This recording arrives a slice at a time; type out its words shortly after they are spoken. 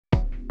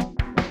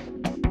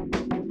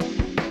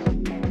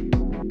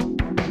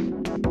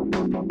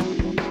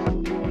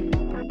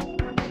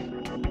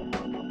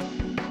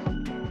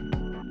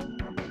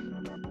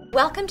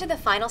Welcome to the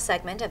final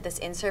segment of this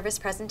in-service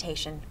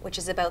presentation, which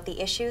is about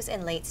the issues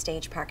in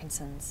late-stage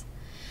Parkinson's.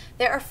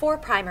 There are 4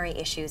 primary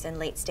issues in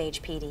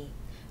late-stage PD: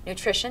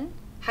 nutrition,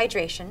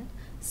 hydration,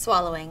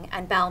 swallowing,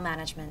 and bowel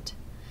management.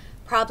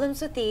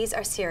 Problems with these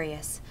are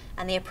serious,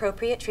 and the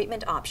appropriate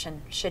treatment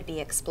option should be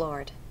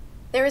explored.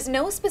 There is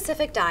no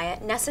specific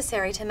diet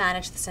necessary to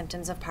manage the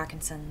symptoms of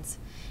Parkinson's.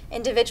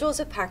 Individuals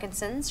with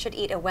Parkinson's should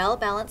eat a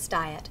well-balanced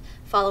diet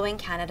following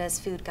Canada's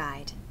Food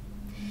Guide.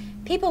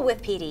 People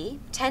with PD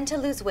tend to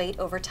lose weight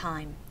over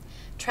time.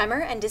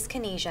 Tremor and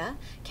dyskinesia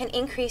can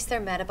increase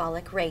their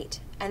metabolic rate,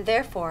 and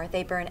therefore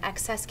they burn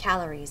excess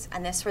calories,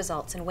 and this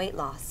results in weight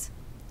loss.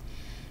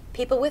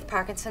 People with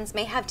Parkinson's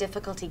may have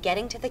difficulty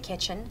getting to the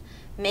kitchen,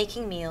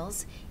 making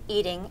meals,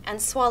 eating,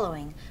 and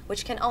swallowing,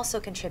 which can also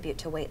contribute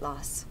to weight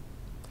loss.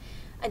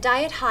 A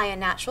diet high in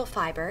natural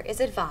fiber is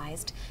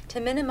advised to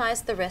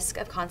minimize the risk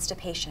of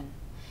constipation.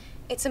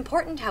 It's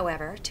important,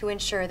 however, to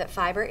ensure that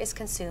fiber is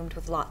consumed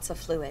with lots of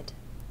fluid.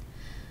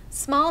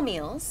 Small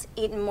meals,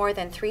 eaten more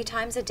than 3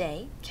 times a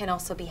day, can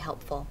also be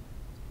helpful.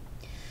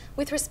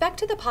 With respect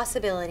to the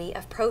possibility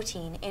of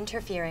protein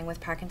interfering with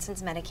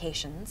Parkinson's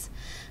medications,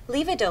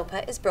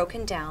 levodopa is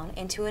broken down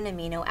into an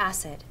amino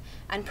acid,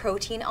 and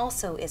protein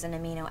also is an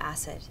amino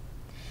acid.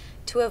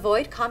 To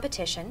avoid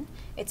competition,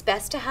 it's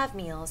best to have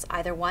meals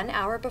either 1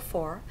 hour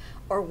before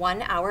or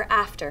 1 hour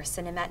after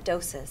Cinemet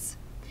doses.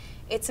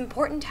 It's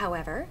important,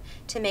 however,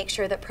 to make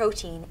sure that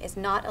protein is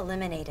not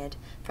eliminated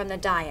from the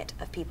diet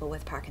of people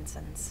with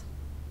Parkinson's.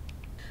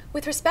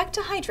 With respect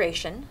to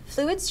hydration,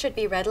 fluids should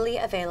be readily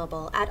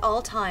available at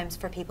all times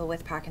for people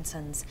with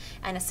Parkinson's,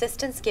 and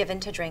assistance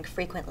given to drink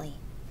frequently.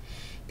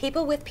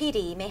 People with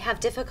PD may have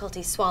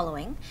difficulty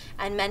swallowing,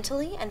 and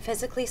mentally and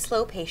physically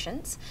slow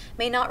patients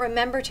may not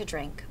remember to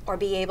drink or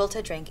be able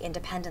to drink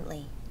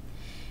independently.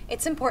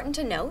 It's important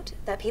to note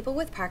that people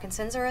with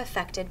Parkinson's are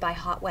affected by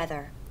hot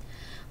weather.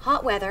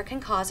 Hot weather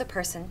can cause a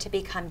person to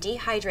become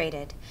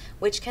dehydrated,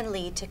 which can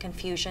lead to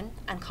confusion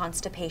and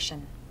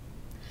constipation.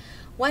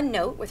 One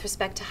note with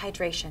respect to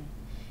hydration: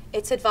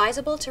 it's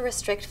advisable to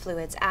restrict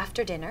fluids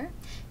after dinner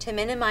to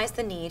minimize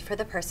the need for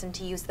the person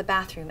to use the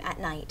bathroom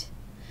at night.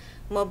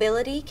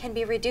 Mobility can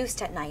be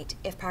reduced at night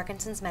if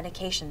Parkinson's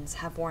medications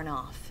have worn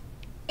off.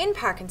 In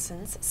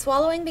Parkinson's,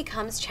 swallowing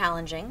becomes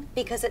challenging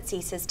because it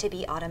ceases to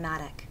be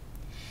automatic.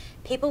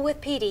 People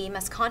with PD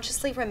must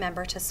consciously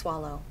remember to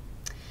swallow.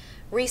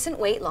 Recent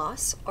weight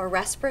loss or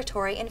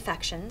respiratory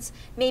infections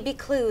may be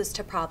clues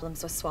to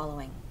problems with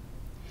swallowing.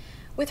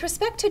 With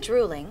respect to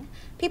drooling,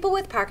 people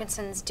with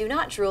Parkinson's do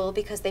not drool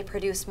because they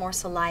produce more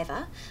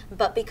saliva,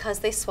 but because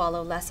they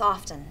swallow less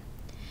often.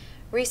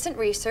 Recent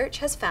research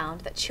has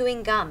found that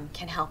chewing gum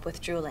can help with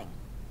drooling.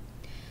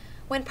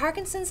 When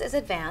Parkinson's is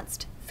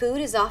advanced,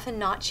 food is often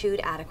not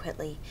chewed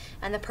adequately,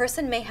 and the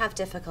person may have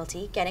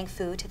difficulty getting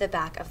food to the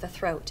back of the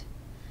throat.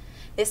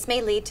 This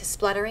may lead to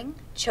spluttering,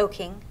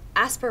 choking,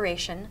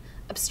 aspiration,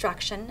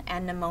 obstruction,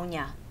 and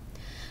pneumonia.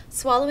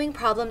 Swallowing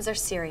problems are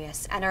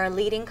serious and are a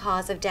leading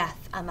cause of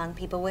death among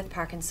people with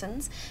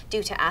Parkinson's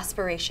due to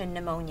aspiration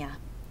pneumonia.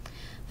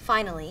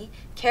 Finally,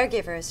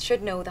 caregivers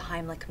should know the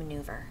Heimlich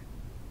maneuver.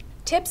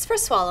 Tips for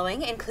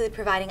swallowing include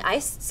providing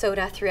iced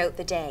soda throughout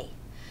the day.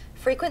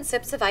 Frequent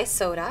sips of iced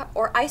soda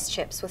or ice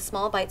chips with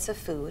small bites of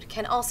food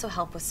can also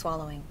help with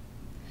swallowing.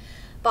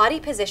 Body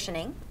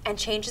positioning and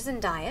changes in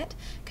diet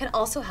can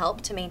also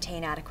help to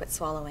maintain adequate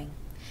swallowing.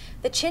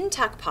 The chin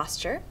tuck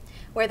posture,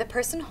 where the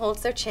person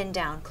holds their chin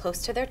down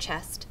close to their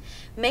chest,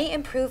 may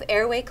improve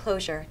airway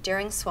closure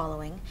during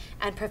swallowing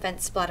and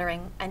prevent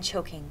spluttering and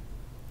choking.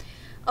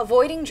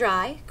 Avoiding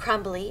dry,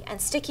 crumbly,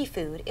 and sticky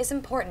food is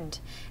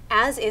important,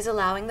 as is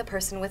allowing the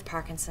person with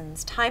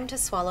Parkinson's time to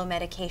swallow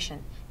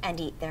medication and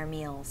eat their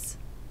meals.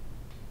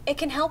 It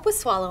can help with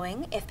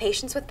swallowing if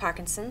patients with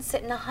Parkinson's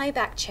sit in a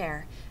high-back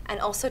chair, and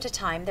also to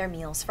time their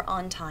meals for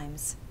on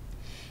times.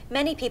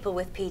 Many people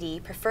with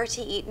PD prefer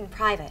to eat in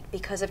private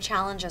because of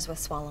challenges with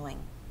swallowing.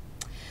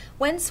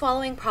 When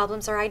swallowing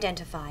problems are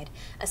identified,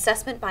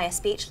 assessment by a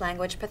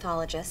speech-language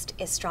pathologist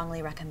is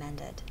strongly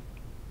recommended.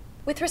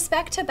 With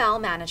respect to bowel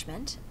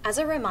management, as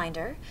a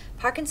reminder,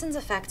 Parkinson's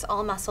affects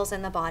all muscles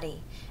in the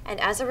body,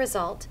 and as a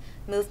result,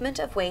 movement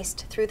of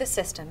waste through the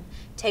system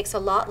takes a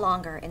lot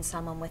longer in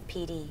someone with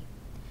PD.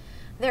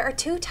 There are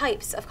 2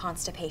 types of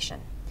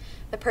constipation.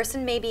 The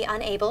person may be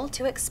unable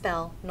to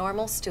expel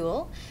normal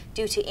stool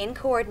due to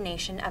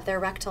incoordination of their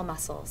rectal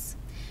muscles.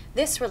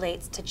 This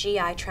relates to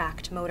GI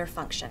tract motor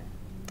function.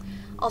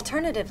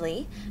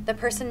 Alternatively, the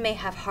person may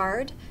have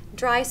hard,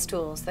 dry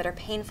stools that are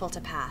painful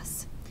to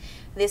pass.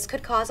 This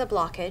could cause a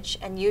blockage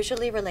and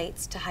usually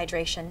relates to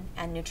hydration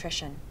and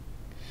nutrition.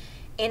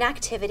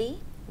 Inactivity,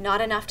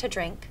 not enough to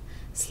drink,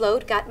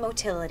 slowed gut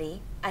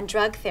motility, and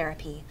drug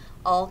therapy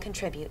all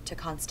contribute to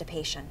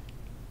constipation.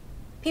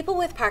 People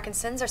with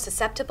Parkinson's are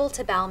susceptible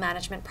to bowel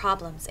management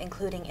problems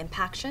including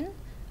impaction,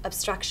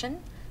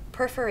 obstruction,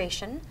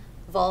 perforation,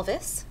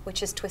 volvus,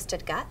 which is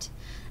twisted gut,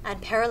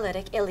 and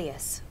paralytic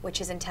ileus,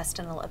 which is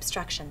intestinal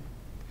obstruction.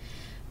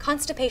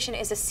 Constipation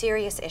is a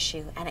serious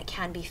issue and it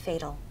can be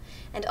fatal,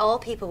 and all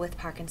people with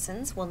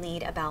Parkinson's will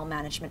need a bowel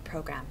management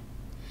program.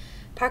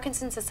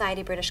 Parkinson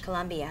Society British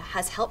Columbia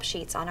has help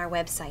sheets on our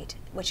website,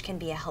 which can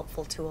be a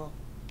helpful tool.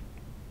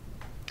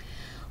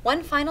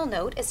 One final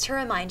note is to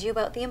remind you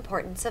about the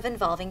importance of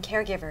involving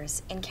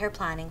caregivers in care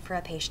planning for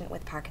a patient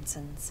with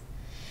Parkinson's.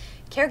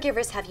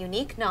 Caregivers have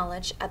unique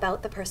knowledge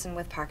about the person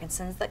with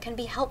Parkinson's that can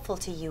be helpful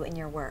to you in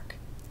your work.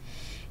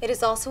 It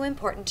is also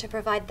important to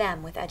provide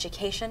them with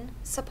education,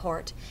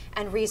 support,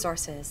 and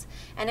resources,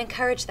 and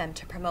encourage them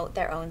to promote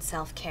their own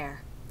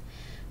self-care.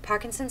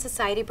 Parkinson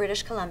Society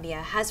British Columbia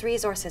has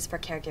resources for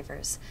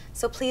caregivers,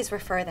 so please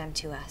refer them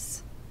to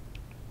us.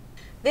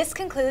 This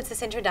concludes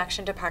this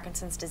introduction to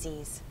Parkinson's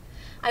disease.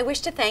 I wish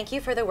to thank you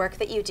for the work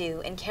that you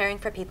do in caring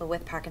for people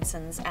with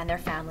Parkinson's and their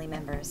family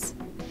members.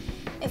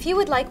 If you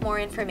would like more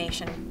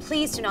information,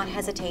 please do not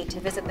hesitate to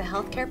visit the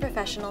Healthcare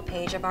Professional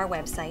page of our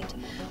website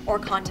or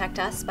contact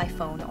us by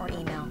phone or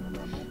email.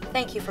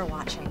 Thank you for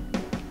watching.